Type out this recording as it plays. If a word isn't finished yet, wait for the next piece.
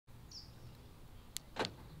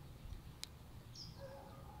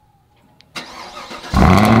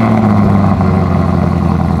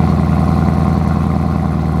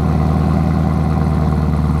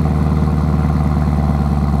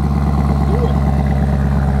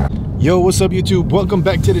Yo, what's up YouTube? Welcome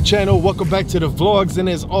back to the channel, welcome back to the vlogs, and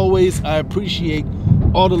as always I appreciate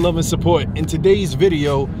all the love and support. In today's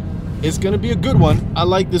video, it's gonna be a good one. I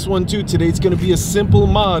like this one too. Today it's gonna be a simple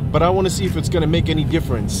mod, but I want to see if it's gonna make any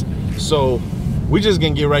difference. So we're just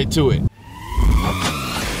gonna get right to it.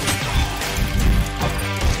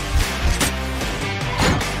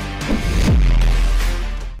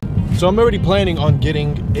 So I'm already planning on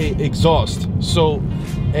getting a exhaust.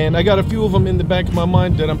 And I got a few of them in the back of my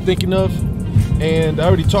mind that I'm thinking of, and I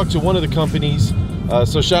already talked to one of the companies,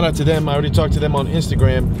 so shout out to them. I already talked to them on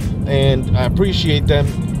Instagram, and I appreciate them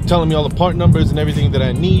telling me all the part numbers and everything that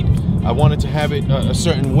I need. I wanted to have it a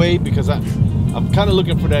certain way because I'm kind of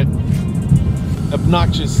looking for that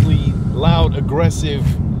obnoxiously loud, aggressive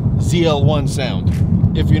Zl1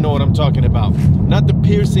 sound, if you know what I'm talking about. Not the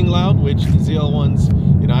piercing loud, which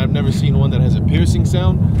Zl1s, you know, I've never seen one that has a piercing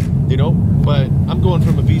sound, you know, but I'm going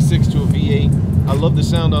from a V6 to a V8. I love the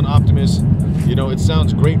sound on Optimus, you know, it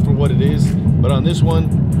sounds great for what it is, but on this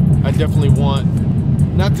one, I definitely want,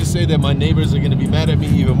 not to say that my neighbors are gonna be mad at me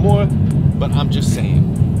even more, but I'm just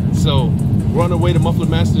saying. So, we're on our way to Muffler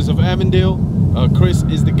Masters of Avondale. Chris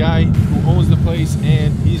is the guy who owns the place,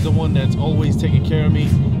 and he's the one that's always taking care of me.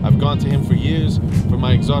 I've gone to him for years for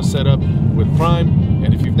my exhaust setup with Prime,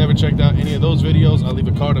 and if you've never checked out any of those videos, I'll leave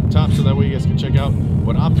a card up top so that way you guys can check out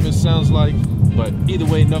what Optimus sounds like. But either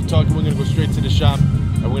way, enough talking, we're gonna go straight to the shop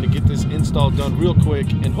and we're gonna get this install done real quick,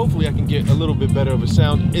 and hopefully I can get a little bit better of a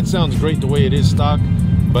sound. It sounds great the way it is stock,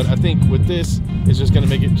 but I think with this, it's just gonna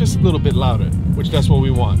make it just a little bit louder, which that's what we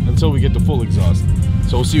want until we get the full exhaust.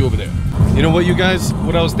 So we'll see you over there. You know what, you guys,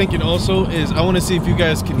 what I was thinking also is I want to see if you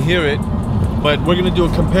guys can hear it, but we're gonna do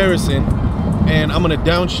a comparison, and I'm gonna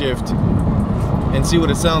downshift and see what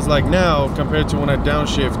it sounds like now compared to when I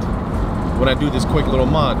downshift when I do this quick little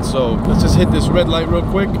mod. So let's just hit this red light real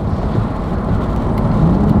quick.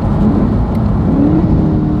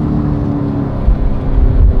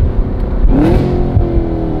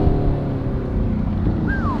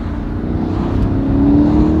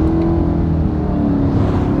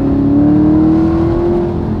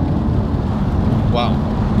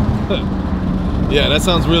 Yeah, that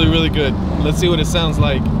sounds really, really good. Let's see what it sounds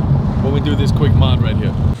like when we do this quick mod right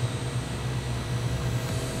here.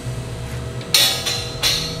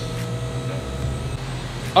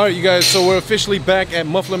 All right, you guys, so we're officially back at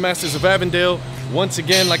Muffler Masters of Avondale. Once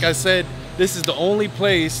again, like I said, this is the only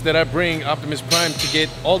place that I bring Optimus Prime to get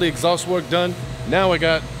all the exhaust work done. Now I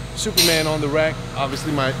got Superman on the rack,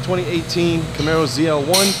 obviously my 2018 Camaro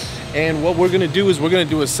Zl1. And what we're gonna do is we're gonna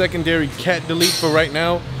do a secondary cat delete for right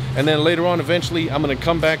now. And then later on, eventually, I'm gonna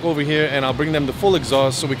come back over here and I'll bring them the full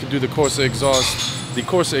exhaust so we can do the Corsa exhaust, the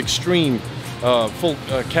Corsa Extreme full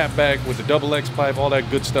cat back with the double X pipe, all that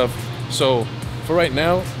good stuff. So for right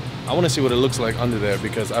now, I wanna see what it looks like under there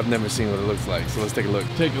because I've never seen what it looks like. So let's take a look.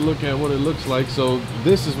 Take a look at what it looks like. So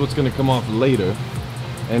this is what's gonna come off later,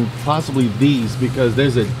 and possibly these, because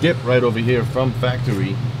there's a dip right over here from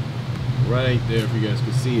factory, right there if you guys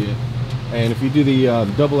can see it. And if you do the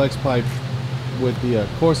double X pipe with the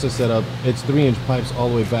Corsa setup, it's 3-inch pipes all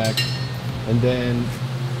the way back, and then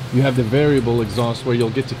you have the variable exhaust where you'll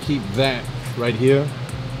get to keep that right here.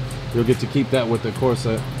 You'll get to keep that with the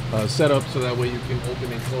Corsa setup, so that way you can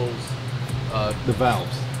open and close the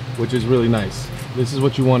valves, which is really nice. This is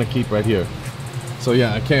what you want to keep right here. So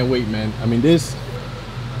yeah, I can't wait, man. I mean, this,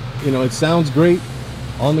 you know, it sounds great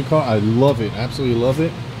on the car. I love it, absolutely love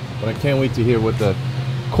it, but I can't wait to hear what the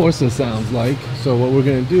Corsa sounds like. So what we're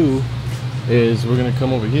gonna do is we're gonna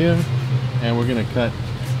come over here and we're gonna cut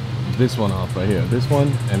this one off right here, this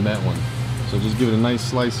one and that one. So just give it a nice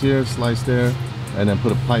slice here, slice there, and then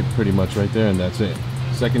put a pipe pretty much right there, and that's it.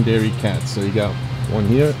 Secondary cats. So you got one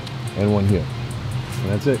here and one here, and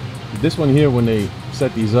that's it. This one here, when they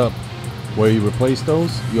set these up where you replace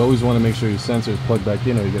those, you always want to make sure your sensor is plugged back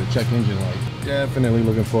in, or you gotta check engine light. Definitely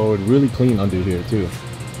looking forward. Really clean under here too.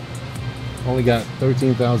 Only got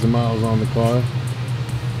 13,000 miles on the car,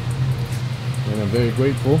 and I'm very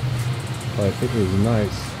grateful, but I think it was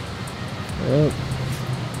nice. Yep.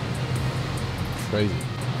 Crazy.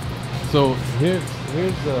 So here's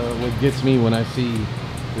what gets me when I see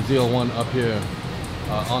the Zl1 up here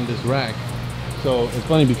on this rack. So it's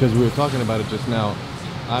funny because we were talking about it just now.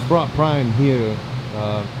 I brought Prime here,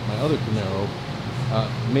 my other Camaro,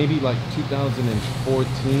 maybe like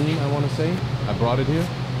 2014, I want to say. I brought it here,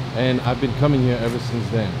 and I've been coming here ever since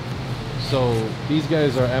then. So these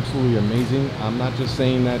guys are absolutely amazing. I'm not just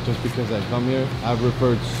saying that just because I come here. I've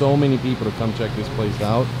referred so many people to come check this place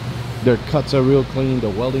out. Their cuts are real clean,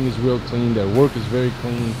 the welding is real clean, their work is very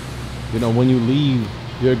clean. You know, when you leave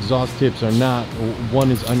your exhaust tips are not,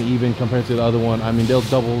 one is uneven compared to the other one. I mean, they'll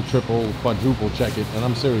double, triple, quadruple check it, and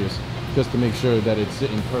I'm serious, just to make sure that it's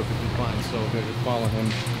sitting perfectly fine. So here, just follow him.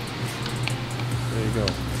 There you go.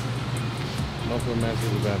 Muffler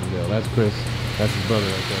Masters of Avondale. That's Chris. That's his brother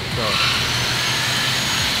right there. So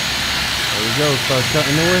there we go. Start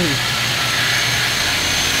cutting away.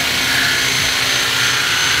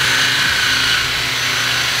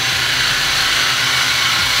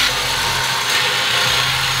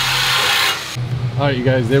 All right, you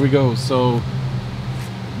guys, there we go. So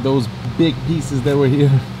those big pieces that were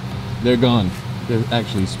here, they're gone. They're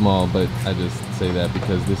actually small, but I just say that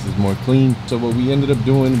because this is more clean. So what we ended up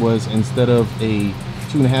doing was, instead of a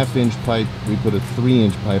 2.5 inch pipe, we put a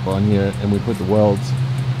 3-inch pipe on here, and we put the welds,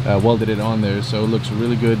 welded it on there. So it looks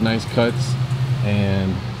really good, nice cuts.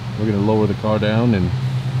 And we're gonna lower the car down and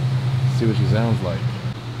see what she sounds like.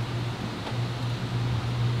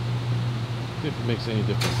 See if it makes any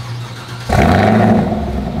difference.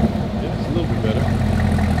 Yeah, it's a little bit better.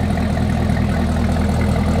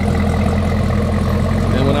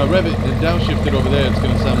 And when I rev it and downshift it over there, it's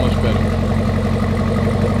gonna sound much better.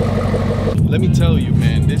 Let me tell you,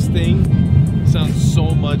 man, this thing sounds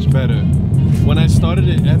so much better. When I started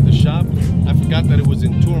it at the shop, I forgot that it was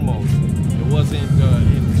in tour mode. It wasn't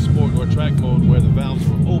in sport or track mode where the valves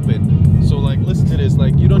were open. So like, listen to this,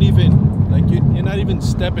 like you don't even, like you're not even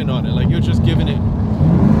stepping on it, like you're just giving it.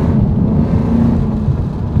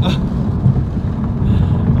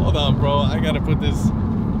 Hold on, bro, I gotta put this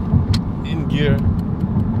in gear.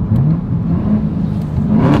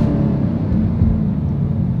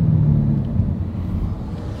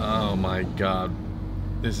 Oh my God,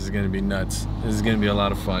 this is gonna be nuts. This is gonna be a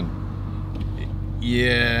lot of fun.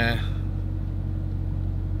 Yeah,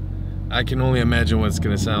 I can only imagine what it's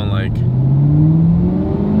gonna sound like.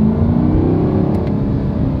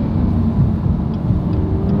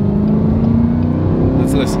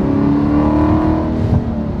 Let's listen.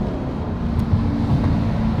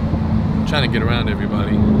 I'm trying to get around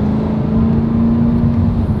everybody,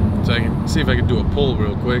 so I can see if I can do a pull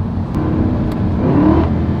real quick.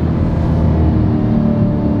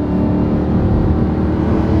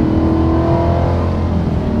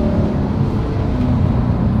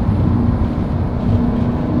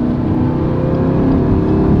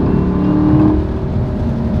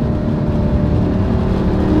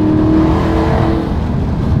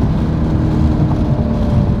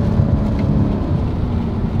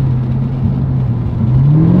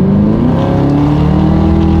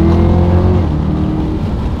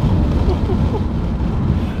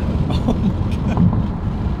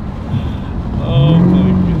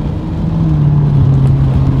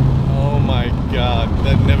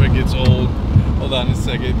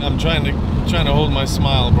 I'm trying to hold my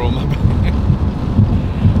smile, bro. My bad.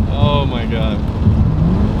 Oh my God.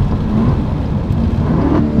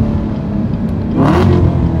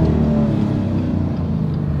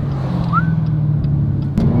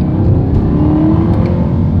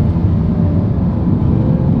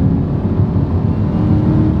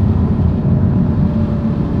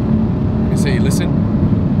 Let me say, listen.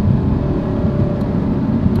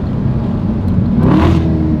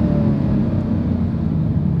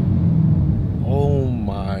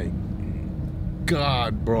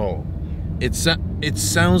 God, bro, it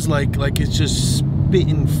sounds like it's just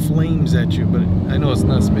spitting flames at you, but I know it's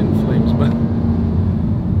not spitting flames, but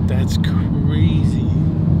that's crazy.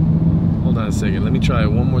 Hold on a second, let me try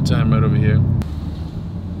it one more time right over here.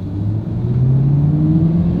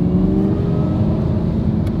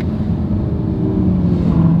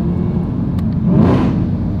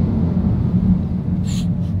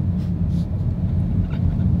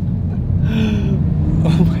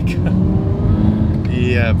 Oh my God.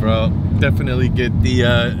 Yeah, bro, definitely get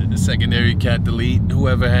the secondary cat delete.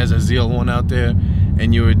 Whoever has a Zl1 out there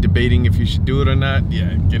and you're debating if you should do it or not,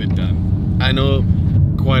 yeah, get it done. I know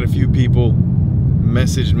quite a few people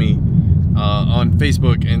messaged me on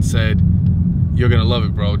Facebook and said, you're gonna love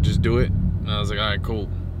it, bro, just do it. And I was like, all right, cool.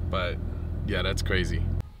 But yeah, that's crazy.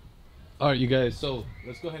 All right, you guys, so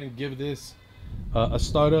let's go ahead and give this a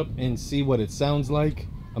startup and see what it sounds like.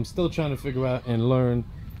 I'm still trying to figure out and learn.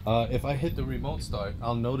 If I hit the remote start,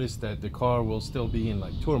 I'll notice that the car will still be in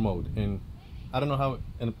like tour mode, and I don't know how,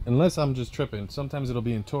 unless I'm just tripping. Sometimes it'll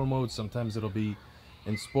be in tour mode, sometimes it'll be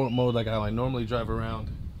in sport mode, like how I normally drive around.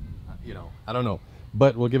 You know, I don't know,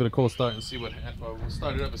 but we'll give it a cold start and see what, or we'll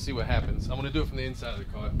start it up and see what happens. I'm gonna do it from the inside of the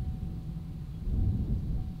car.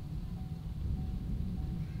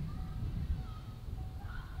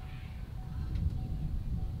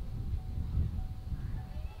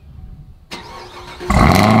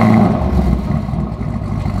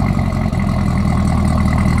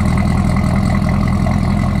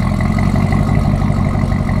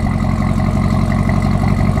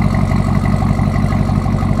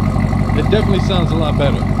 definitely sounds a lot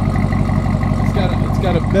better. It's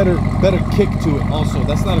got a better kick to it also.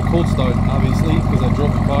 That's not a cold start, obviously, because I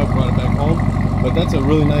drove the car, brought it back home. But that's a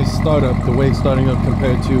really nice startup, the way it's starting up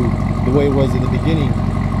compared to the way it was in the beginning,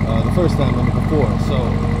 the first time on the before. So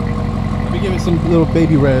let me give it some little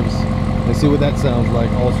baby revs and see what that sounds like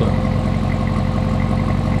also.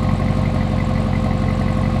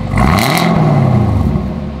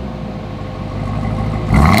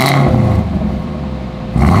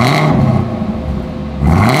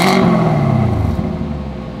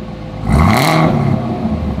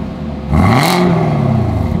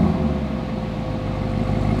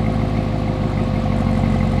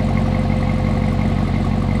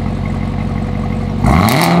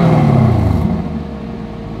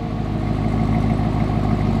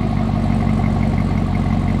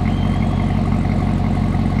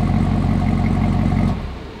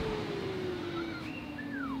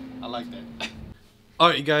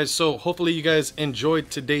 Alright you guys, so hopefully you guys enjoyed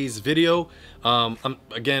today's video.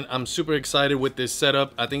 I'm super excited with this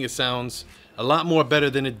setup. I think it sounds a lot more better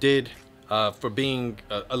than it did for being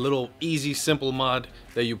a little easy, simple mod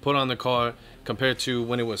that you put on the car compared to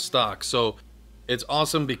when it was stock. So it's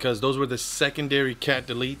awesome because those were the secondary cat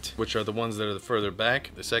delete, which are the ones that are the further back,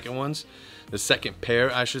 the second ones, the second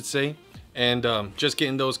pair I should say. And just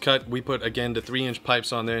getting those cut, we put again the 3-inch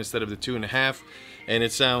pipes on there instead of the 2.5, and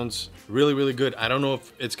it sounds really good. I don't know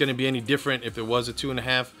if it's going to be any different if it was a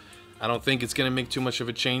 2.5. I don't think it's going to make too much of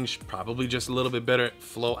a change, probably just a little bit better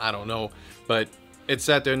flow, I don't know, but it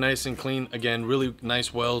sat there nice and clean. Again, really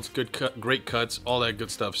nice welds, good cut, great cuts, all that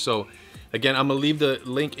good stuff. So again, I'm gonna leave the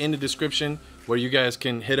link in the description where you guys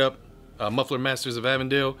can hit up Muffler Masters of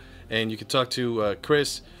Avondale, and you can talk to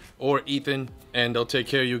Chris or Ethan, and they'll take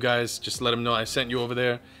care of you guys. Just let them know I sent you over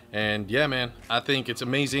there. And yeah, man, I think it's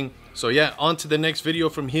amazing. So yeah, on to the next video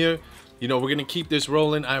from here. You know, we're gonna keep this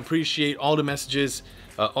rolling. I appreciate all the messages,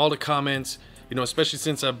 all the comments, you know, especially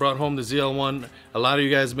since I brought home the ZL1. A lot of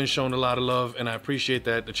you guys have been showing a lot of love, and I appreciate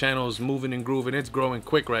that. The channel is moving and grooving. It's growing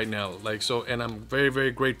quick right now, like, so, and I'm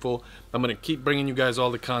very grateful. I'm gonna keep bringing you guys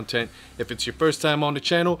all the content. If it's your first time on the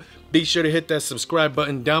channel, be sure to hit that subscribe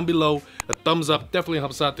button down below. A thumbs up definitely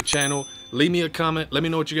helps out the channel. Leave me a comment, let me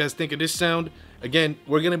know what you guys think of this sound. Again,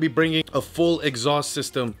 we're gonna be bringing a full exhaust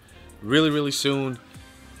system really soon,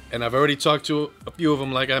 and I've already talked to a few of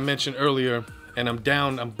them, like I mentioned earlier, and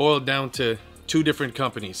I'm boiled down to 2 different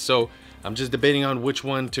companies. So I'm just debating on which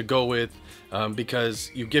one to go with, because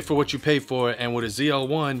you get for what you pay for, and with a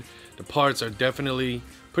ZL1 the parts are definitely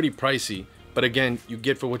pretty pricey, but again, you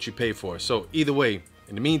get for what you pay for. So either way,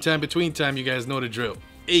 in the meantime, between time, you guys know the drill.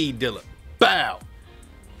 Hey Dilla, bow.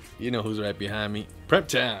 You know who's right behind me. Prep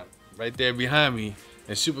time right there behind me,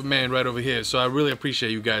 and Superman right over here. So I really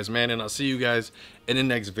appreciate you guys, man, and I'll see you guys in the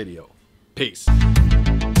next video. Peace.